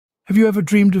Have you ever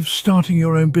dreamed of starting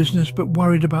your own business but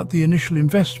worried about the initial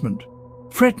investment?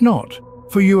 Fret not,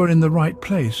 for you are in the right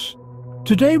place.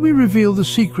 Today we reveal the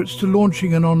secrets to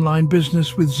launching an online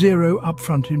business with zero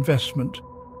upfront investment.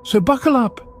 So buckle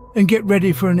up and get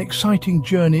ready for an exciting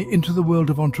journey into the world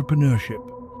of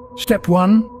entrepreneurship. Step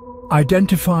 1.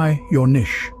 Identify your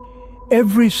niche.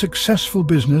 Every successful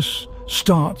business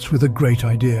starts with a great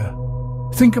idea.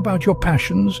 Think about your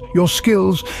passions, your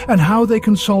skills, and how they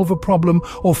can solve a problem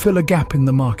or fill a gap in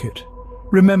the market.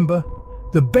 Remember,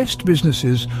 the best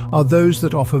businesses are those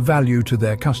that offer value to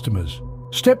their customers.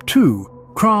 Step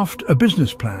 2. Craft a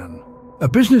business plan. A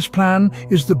business plan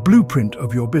is the blueprint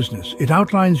of your business. It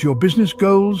outlines your business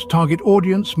goals, target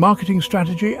audience, marketing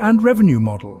strategy, and revenue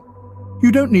model.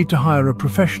 You don't need to hire a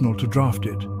professional to draft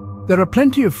it. There are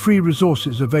plenty of free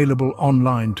resources available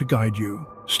online to guide you.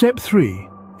 Step 3.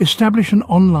 Establish an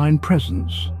online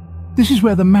presence. This is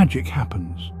where the magic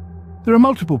happens. There are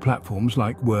multiple platforms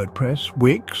like WordPress,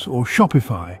 Wix, or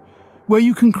Shopify, where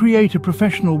you can create a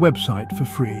professional website for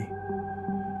free.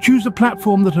 Choose a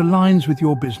platform that aligns with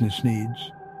your business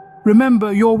needs.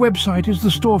 Remember, your website is the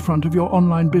storefront of your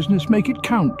online business. Make it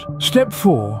count. Step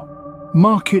 4.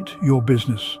 Market your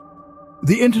business.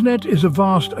 The internet is a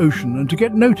vast ocean, and to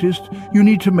get noticed, you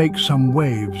need to make some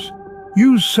waves.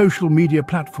 Use social media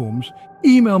platforms,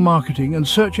 email marketing, and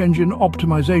search engine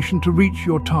optimization to reach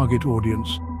your target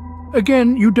audience.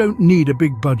 Again, you don't need a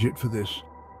big budget for this.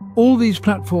 All these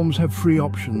platforms have free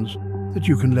options that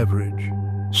you can leverage.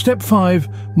 Step 5.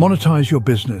 Monetize your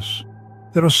business.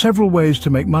 There are several ways to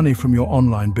make money from your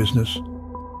online business.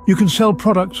 You can sell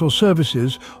products or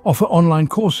services, offer online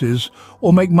courses,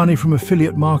 or make money from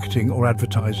affiliate marketing or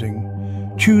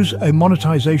advertising. Choose a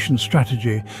monetization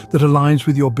strategy that aligns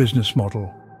with your business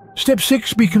model. Step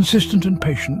 6. Be consistent and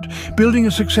patient. Building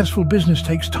a successful business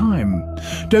takes time.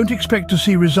 Don't expect to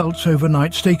see results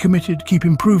overnight. Stay committed, keep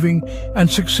improving, and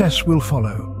success will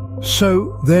follow.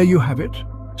 So, there you have it.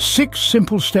 6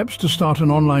 simple steps to start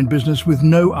an online business with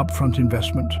no upfront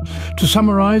investment. To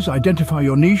summarize, identify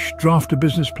your niche, draft a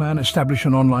business plan, establish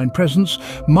an online presence,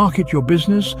 market your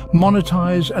business,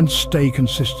 monetize, and stay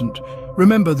consistent.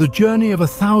 Remember, the journey of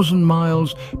 1,000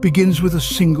 miles begins with a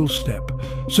single step.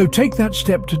 So take that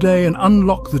step today and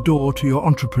unlock the door to your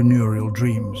entrepreneurial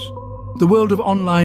dreams. The world of online